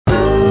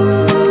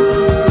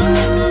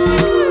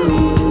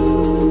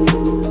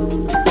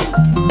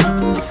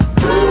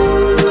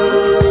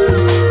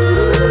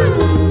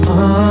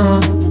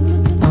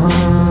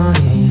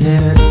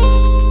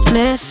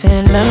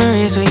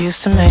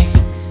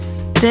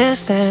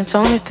distance,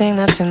 only thing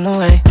that's in the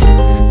way.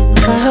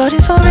 My heart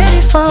is already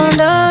fond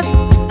of you.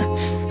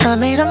 I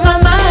made up my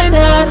mind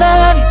that I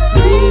love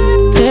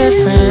you.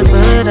 Different,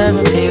 will it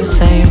ever be the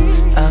same?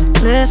 I'll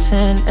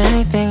listen,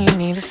 anything you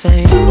need to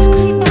say.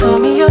 Call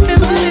me up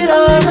and put it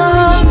all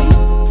on me.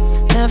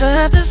 Never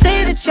have to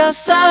say that you're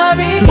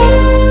sorry. You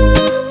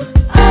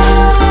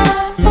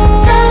are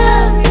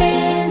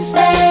something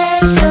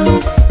special.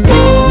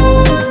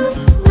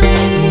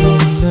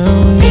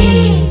 We'll be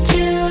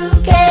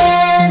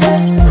together.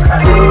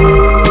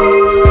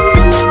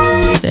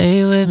 Stay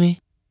with me.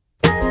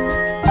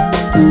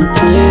 Don't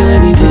play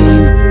with me,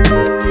 babe.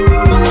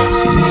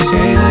 Shoot it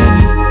straight with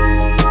me.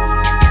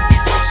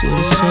 Shoot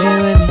it straight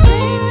with me.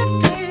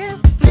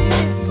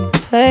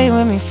 Play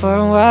with me for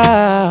a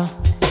while.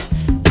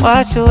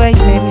 Watch the way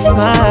you make me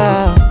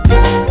smile.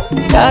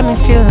 Got me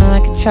feeling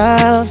like a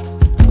child.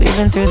 We've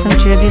been through some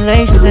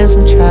tribulations and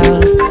some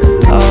trials.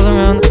 All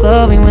around the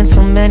globe we went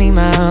so many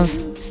miles.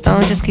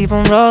 Stones just keep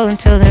on rolling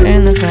till they're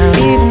in the ground.